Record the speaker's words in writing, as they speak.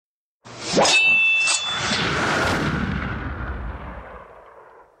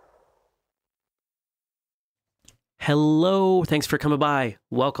Hello, thanks for coming by.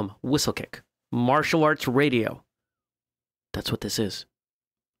 Welcome, Whistlekick, Martial Arts Radio. That's what this is.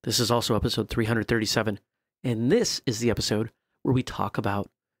 This is also episode 337, and this is the episode where we talk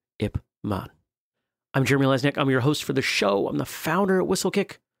about Ip Man. I'm Jeremy Lesniak. I'm your host for the show. I'm the founder at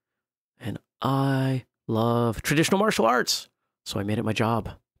Whistlekick, and I love traditional martial arts, so I made it my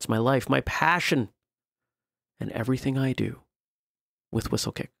job. It's my life, my passion, and everything I do with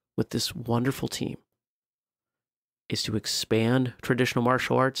Whistlekick, with this wonderful team, is to expand traditional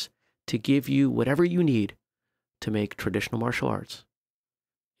martial arts to give you whatever you need to make traditional martial arts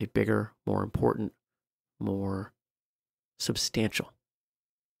a bigger, more important, more substantial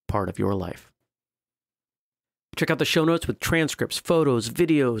part of your life. Check out the show notes with transcripts, photos,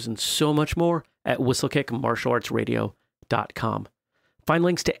 videos, and so much more at whistlekickmartialartsradio.com. Find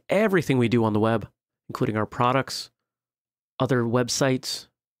links to everything we do on the web, including our products, other websites,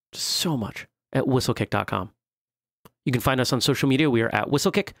 just so much at whistlekick.com. You can find us on social media. We are at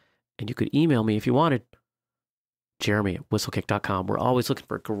Whistlekick, and you could email me if you wanted. Jeremy at whistlekick.com. We're always looking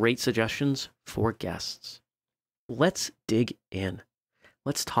for great suggestions for guests. Let's dig in.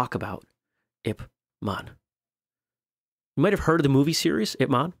 Let's talk about Ip Man. You might have heard of the movie series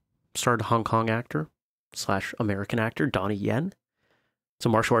Ip Man, starred Hong Kong actor / American actor Donnie Yen. It's a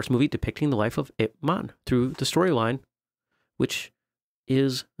martial arts movie depicting the life of Ip Man through the storyline, which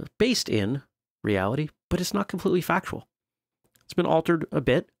is based in reality, but it's not completely factual. It's been altered a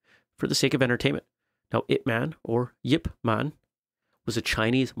bit for the sake of entertainment. Now, Ip Man, or Yip Man, was a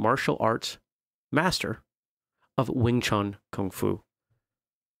Chinese martial arts master of Wing Chun Kung Fu.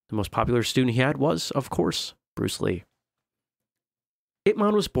 The most popular student he had was, of course, Bruce Lee. Ip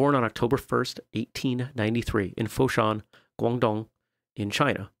Man was born on October 1st, 1893 in Foshan, Guangdong, in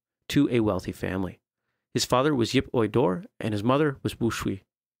China, to a wealthy family. His father was Yip Oidor, and his mother was Wu Shui.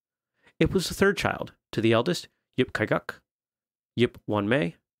 Ip was the third child to the eldest, Yip Kaiguk, Yip Wan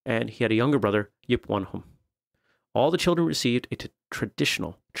Mei, and he had a younger brother, Yip Wan Hum. All the children received a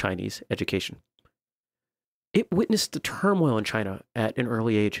traditional Chinese education. Ip witnessed the turmoil in China at an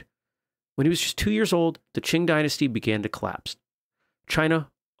early age. When he was just 2 years old, the Qing dynasty began to collapse.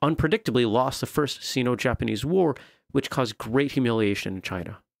 China unpredictably lost the First Sino-Japanese War, which caused great humiliation in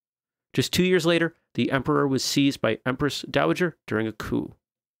China. Just 2 years later, the emperor was seized by Empress Dowager during a coup.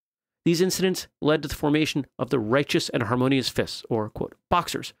 These incidents led to the formation of the Righteous and Harmonious Fists, or, quote,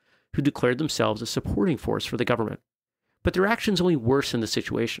 boxers, who declared themselves a supporting force for the government. But their actions only worsened the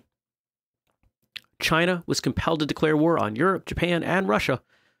situation. China was compelled to declare war on Europe, Japan, and Russia,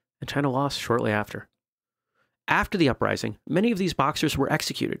 and China lost shortly after. After the uprising, many of these boxers were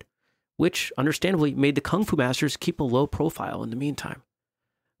executed, which, understandably, made the Kung Fu masters keep a low profile in the meantime.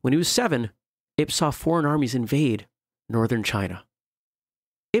 When he was 7, Ip saw foreign armies invade northern China.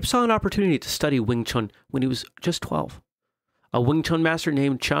 Ip saw an opportunity to study Wing Chun when he was just 12. A Wing Chun master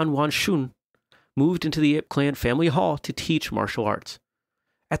named Chan Wan Shun moved into the Ip clan family hall to teach martial arts.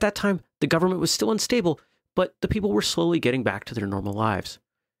 At that time, the government was still unstable, but the people were slowly getting back to their normal lives.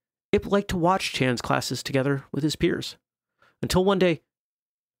 Ip liked to watch Chan's classes together with his peers, until one day,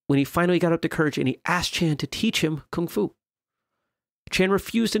 when he finally got up the courage and he asked Chan to teach him Kung Fu. Chan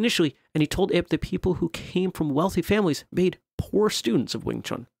refused initially, and he told Ip that people who came from wealthy families made poor students of Wing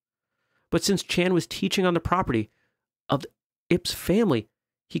Chun. But since Chan was teaching on the property of Ip's family,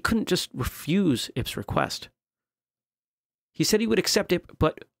 he couldn't just refuse Ip's request. He said he would accept Ip,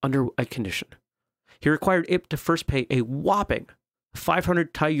 but under a condition. He required Ip to first pay a whopping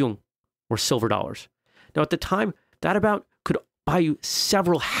 500 taiyong, or silver dollars. Now, at the time, that amount could buy you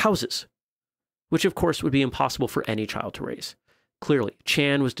several houses, which of course would be impossible for any child to raise. Clearly,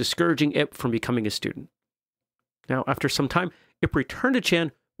 Chan was discouraging Ip from becoming a student. Now, after some time, Ip returned to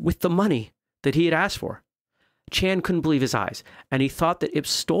Chan with the money that he had asked for. Chan couldn't believe his eyes, and he thought that Ip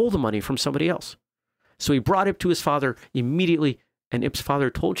stole the money from somebody else. So he brought Ip to his father immediately, and Ip's father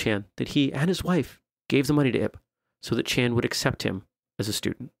told Chan that he and his wife gave the money to Ip so that Chan would accept him as a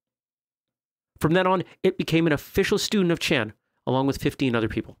student. From then on, Ip became an official student of Chan, along with 15 other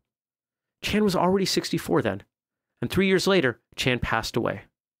people. Chan was already 64 then, and 3 years later, Chan passed away.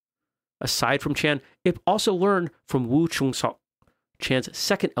 Aside from Chan, Ip also learned from Wu Chung-sok, Chan's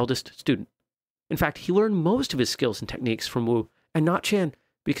second eldest student. In fact, he learned most of his skills and techniques from Wu, and not Chan,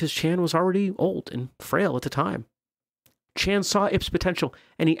 because Chan was already old and frail at the time. Chan saw Ip's potential,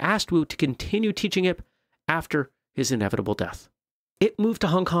 and he asked Wu to continue teaching Ip after his inevitable death. Ip moved to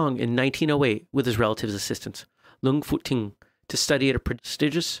Hong Kong in 1908 with his relative's assistance, Lung Fu Ting, to study at a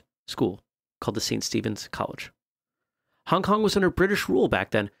prestigious school called the St. Stephen's College. Hong Kong was under British rule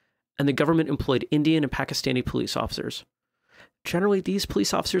back then, and the government employed Indian and Pakistani police officers. generally these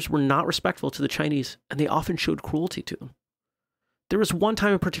police officers were not respectful to the Chinese, and they often showed cruelty to them. There was one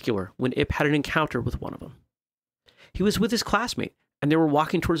time in particular when Ip had an encounter with one of them. He was with his classmate, and they were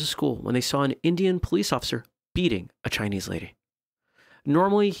walking towards the school when they saw an Indian police officer beating a Chinese lady.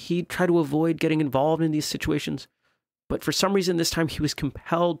 Normally, he'd try to avoid getting involved in these situations, but for some reason this time he was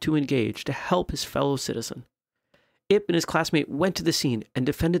compelled to engage to help his fellow citizen. Ip and his classmate went to the scene and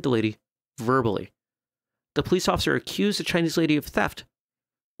defended the lady verbally. The police officer accused the Chinese lady of theft,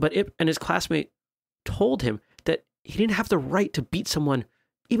 but Ip and his classmate told him that he didn't have the right to beat someone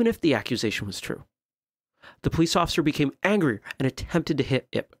even if the accusation was true. The police officer became angry and attempted to hit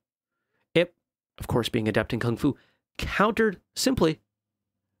Ip. Ip, of course being adept in kung fu, countered simply,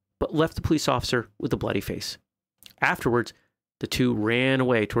 but left the police officer with a bloody face. Afterwards, the two ran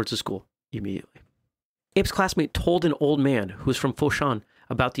away towards the school immediately. Ip's classmate told an old man who was from Foshan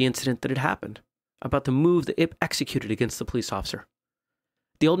about the incident that had happened, about the move that Ip executed against the police officer.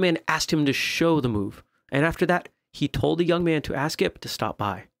 The old man asked him to show the move, and after that, he told the young man to ask Ip to stop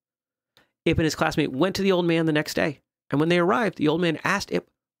by. Ip and his classmate went to the old man the next day, and when they arrived, the old man asked Ip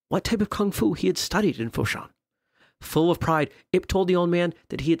what type of kung fu he had studied in Foshan. Full of pride, Ip told the old man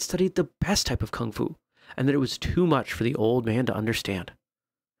that he had studied the best type of kung fu, and that it was too much for the old man to understand.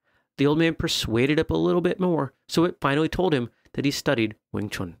 The old man persuaded Ip a little bit more, so Ip finally told him that he studied Wing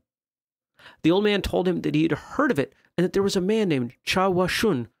Chun. The old man told him that he had heard of it, and that there was a man named Cha Wa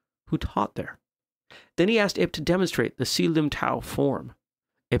Shun who taught there. Then he asked Ip to demonstrate the Si Lim Tao form.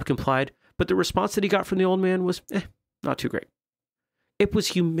 Ip complied, but the response that he got from the old man was, not too great. Ip was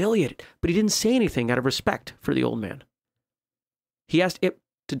humiliated, but he didn't say anything out of respect for the old man. He asked Ip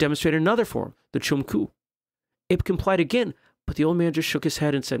to demonstrate another form, the Chum Ku. Ip complied again, but the old man just shook his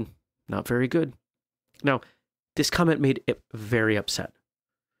head and said, not very good. Now, this comment made Ip very upset.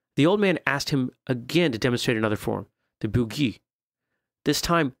 The old man asked him again to demonstrate another form, the Bugi. This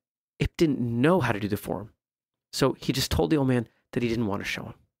time, Ip didn't know how to do the form, so he just told the old man that he didn't want to show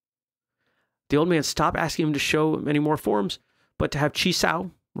him. The old man stopped asking him to show him any more forms, but to have Chi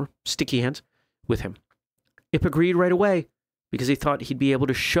Sao, or sticky hands, with him. Ip agreed right away because he thought he'd be able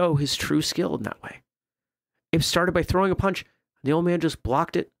to show his true skill in that way. Ip started by throwing a punch, and the old man just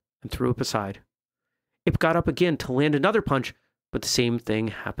blocked it and threw Ip aside. Ip got up again to land another punch, but the same thing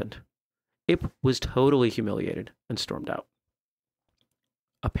happened. Ip was totally humiliated and stormed out.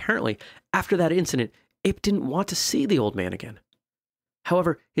 Apparently, after that incident, Ip didn't want to see the old man again.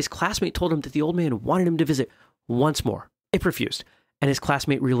 However, his classmate told him that the old man wanted him to visit once more. Ip refused, and his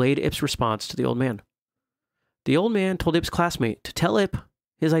classmate relayed Ip's response to the old man. The old man told Ip's classmate to tell Ip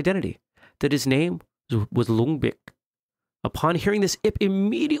his identity, that his name was Lungbik. Upon hearing this, Ip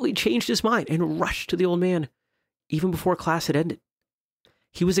immediately changed his mind and rushed to the old man, even before class had ended.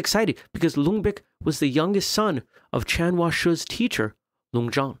 He was excited because Lungbik was the youngest son of Chan Hua Shu's teacher, Lung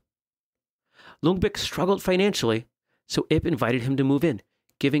Zhang. Lungbik struggled financially, so Ip invited him to move in,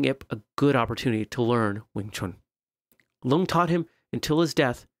 giving Ip a good opportunity to learn Wing Chun. Lung taught him until his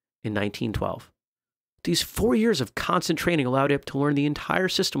death in 1912. These 4 years of constant training allowed Ip to learn the entire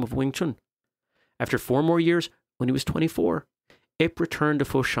system of Wing Chun. After 4 more years, when he was 24, Ip returned to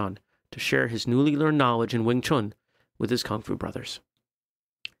Foshan to share his newly learned knowledge in Wing Chun with his Kung Fu brothers.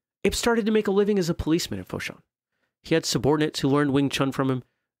 Ip started to make a living as a policeman in Foshan. He had subordinates who learned Wing Chun from him,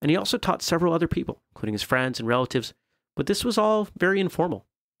 and he also taught several other people, including his friends and relatives, but this was all very informal.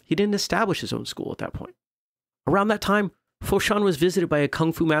 He didn't establish his own school at that point. Around that time, Foshan was visited by a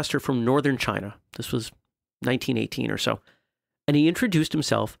Kung Fu master from northern China. This was 1918 or so, and he introduced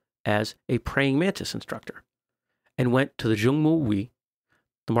himself as a praying mantis instructor and went to the Zhongmu Wei,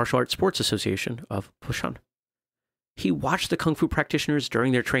 the Martial Arts Sports Association of Foshan. He watched the Kung Fu practitioners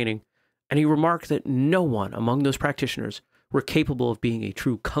during their training, and he remarked that no one among those practitioners were capable of being a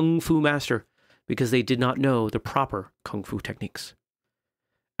true Kung Fu master because they did not know the proper Kung Fu techniques.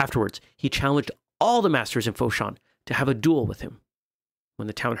 Afterwards, he challenged all the masters in Foshan to have a duel with him. When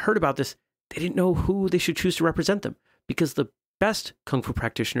the town heard about this, they didn't know who they should choose to represent them because the best Kung Fu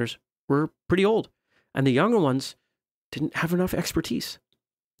practitioners were pretty old, and the younger ones didn't have enough expertise.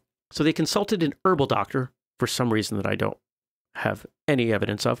 So they consulted an herbal doctor, for some reason that I don't have any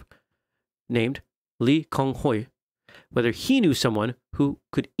evidence of, named Li Konghui, whether he knew someone who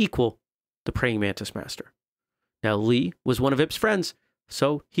could equal the praying mantis master. Now, Li was one of Ip's friends,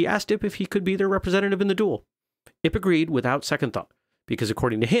 so he asked Ip if he could be their representative in the duel. Ip agreed without second thought, because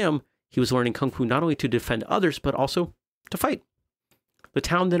according to him, he was learning Kung Fu not only to defend others, but also to fight. The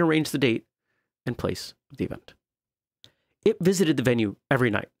town then arranged the date and place of the event. Ip visited the venue every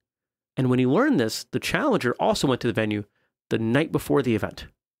night, and when he learned this, the challenger also went to the venue the night before the event.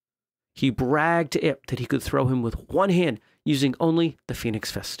 He bragged to Ip that he could throw him with one hand using only the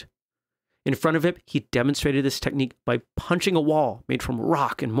Phoenix Fist. In front of Ip, he demonstrated this technique by punching a wall made from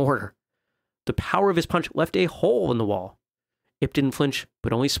rock and mortar. The power of his punch left a hole in the wall. Ip didn't flinch,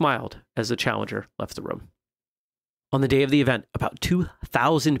 but only smiled as the challenger left the room. On the day of the event, about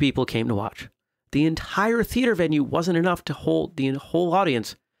 2,000 people came to watch. The entire theater venue wasn't enough to hold the whole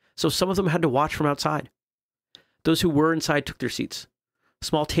audience, so some of them had to watch from outside. Those who were inside took their seats.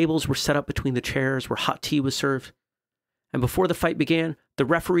 Small tables were set up between the chairs where hot tea was served. And before the fight began, the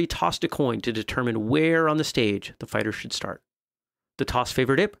referee tossed a coin to determine where on the stage the fighter should start. The toss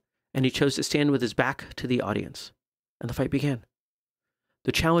favored Ip, and he chose to stand with his back to the audience. And the fight began.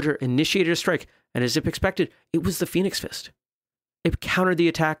 The challenger initiated a strike, and as Ip expected, it was the Phoenix Fist. Ip countered the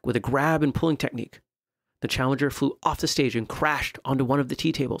attack with a grab and pulling technique. The challenger flew off the stage and crashed onto one of the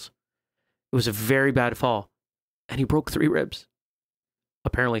tea tables. It was a very bad fall, and he broke 3 ribs.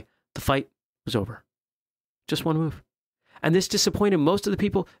 Apparently, the fight was over. Just one move. And this disappointed most of the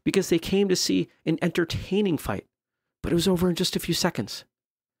people because they came to see an entertaining fight, but it was over in just a few seconds.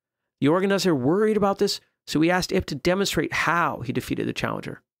 The organizer worried about this, so he asked Ip to demonstrate how he defeated the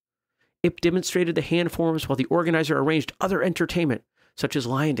challenger. Ip demonstrated the hand forms while the organizer arranged other entertainment, such as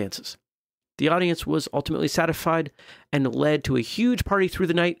lion dances. The audience was ultimately satisfied and led to a huge party through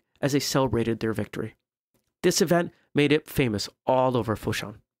the night as they celebrated their victory. This event made Ip famous all over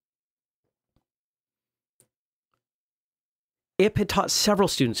Foshan. Ip had taught several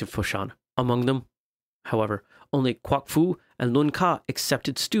students in Foshan. Among them, however, only Kwok Fu and Lun Ka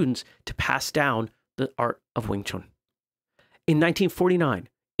accepted students to pass down the art of Wing Chun. In 1949,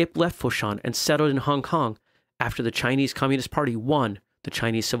 Ip left Foshan and settled in Hong Kong after the Chinese Communist Party won the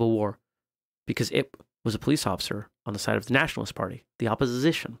Chinese Civil War, because Ip was a police officer on the side of the Nationalist Party, the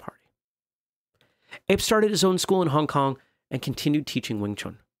opposition party. Ip started his own school in Hong Kong and continued teaching Wing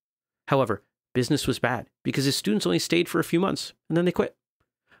Chun. However, business was bad because his students only stayed for a few months and then they quit.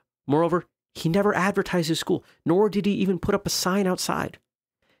 Moreover, he never advertised his school, nor did he even put up a sign outside.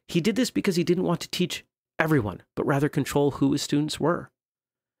 He did this because he didn't want to teach everyone, but rather control who his students were.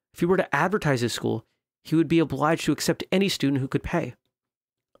 If he were to advertise his school, he would be obliged to accept any student who could pay.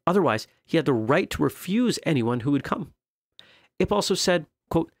 Otherwise, he had the right to refuse anyone who would come. Ip also said,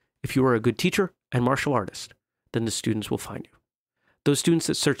 quote, "If you are a good teacher and martial artist, then the students will find you. Those students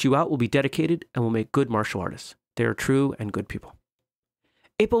that search you out will be dedicated and will make good martial artists. They are true and good people."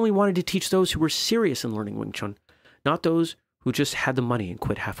 Ip only wanted to teach those who were serious in learning Wing Chun, not those who just had the money and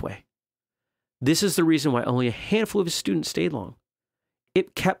quit halfway. This is the reason why only a handful of his students stayed long.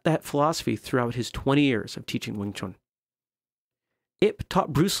 Ip kept that philosophy throughout his 20 years of teaching Wing Chun. Ip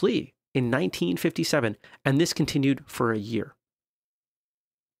taught Bruce Lee in 1957, and this continued for a year.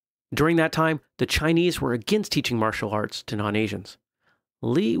 During that time, the Chinese were against teaching martial arts to non-Asians.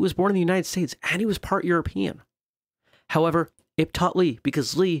 Lee was born in the United States, and he was part European. However, Ip taught Lee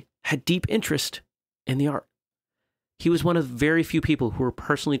because Lee had deep interest in the art. He was one of very few people who were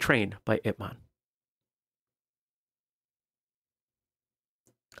personally trained by Ip Man.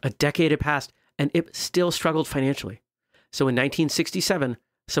 A decade had passed, and Ip still struggled financially. So in 1967,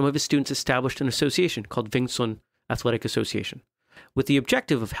 some of his students established an association called Wing Chun Athletic Association, with the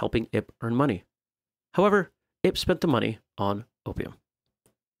objective of helping Ip earn money. However, Ip spent the money on opium.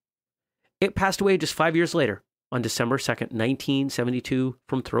 Ip passed away just 5 years later, on December 2nd, 1972,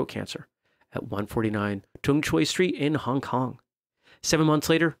 from throat cancer at 149 Tung Choi Street in Hong Kong. 7 months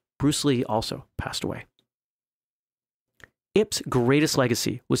later, Bruce Lee also passed away. Ip's greatest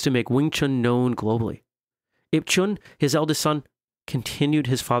legacy was to make Wing Chun known globally. Ip Chun, his eldest son, continued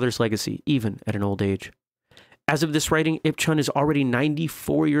his father's legacy even at an old age. As of this writing, Ip Chun is already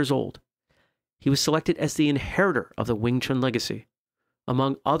 94 years old. He was selected as the inheritor of the Wing Chun legacy,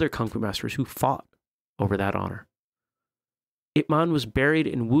 among other Kung Fu masters who fought over that honor. Ip Man was buried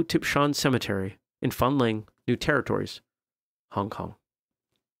in Wu Tip Shan Cemetery in Fanling, New Territories, Hong Kong.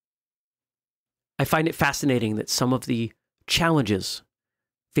 I find it fascinating that some of the challenges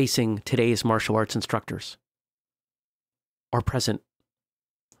facing today's martial arts instructors are present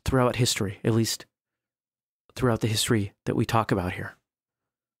throughout history, at least throughout the history that we talk about here.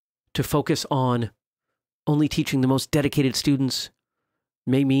 To focus on only teaching the most dedicated students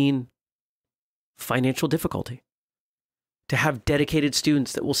may mean financial difficulty. To have dedicated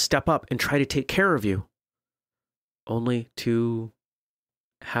students that will step up and try to take care of you, only to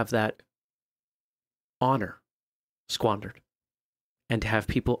have that honor squandered, and to have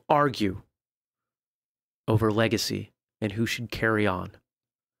people argue over legacy and who should carry on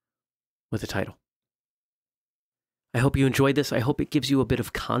with the title. I hope you enjoyed this. I hope it gives you a bit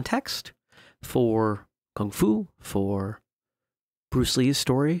of context for Kung Fu, for Bruce Lee's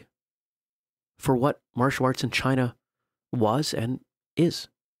story, for what martial arts in China was and is.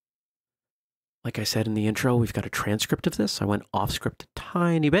 Like I said in the intro, we've got a transcript of this. I went off script a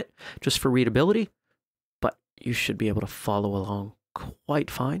tiny bit just for readability, but you should be able to follow along quite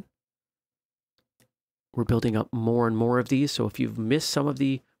fine. We're building up more and more of these, so if you've missed some of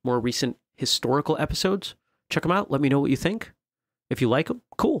the more recent historical episodes, check them out. Let me know what you think. If you like them,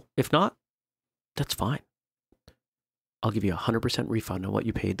 cool. If not, that's fine. I'll give you a 100% refund on what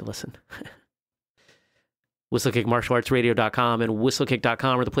you paid to listen. WhistlekickMartialArtsRadio.com and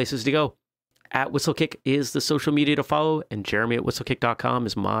Whistlekick.com are the places to go. At Whistlekick is the social media to follow, and Jeremy at Whistlekick.com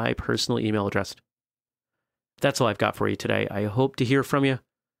is my personal email address. That's all I've got for you today. I hope to hear from you,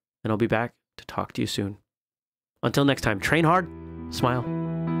 and I'll be back to talk to you soon. Until next time, train hard, smile,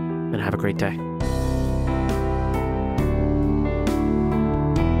 and have a great day.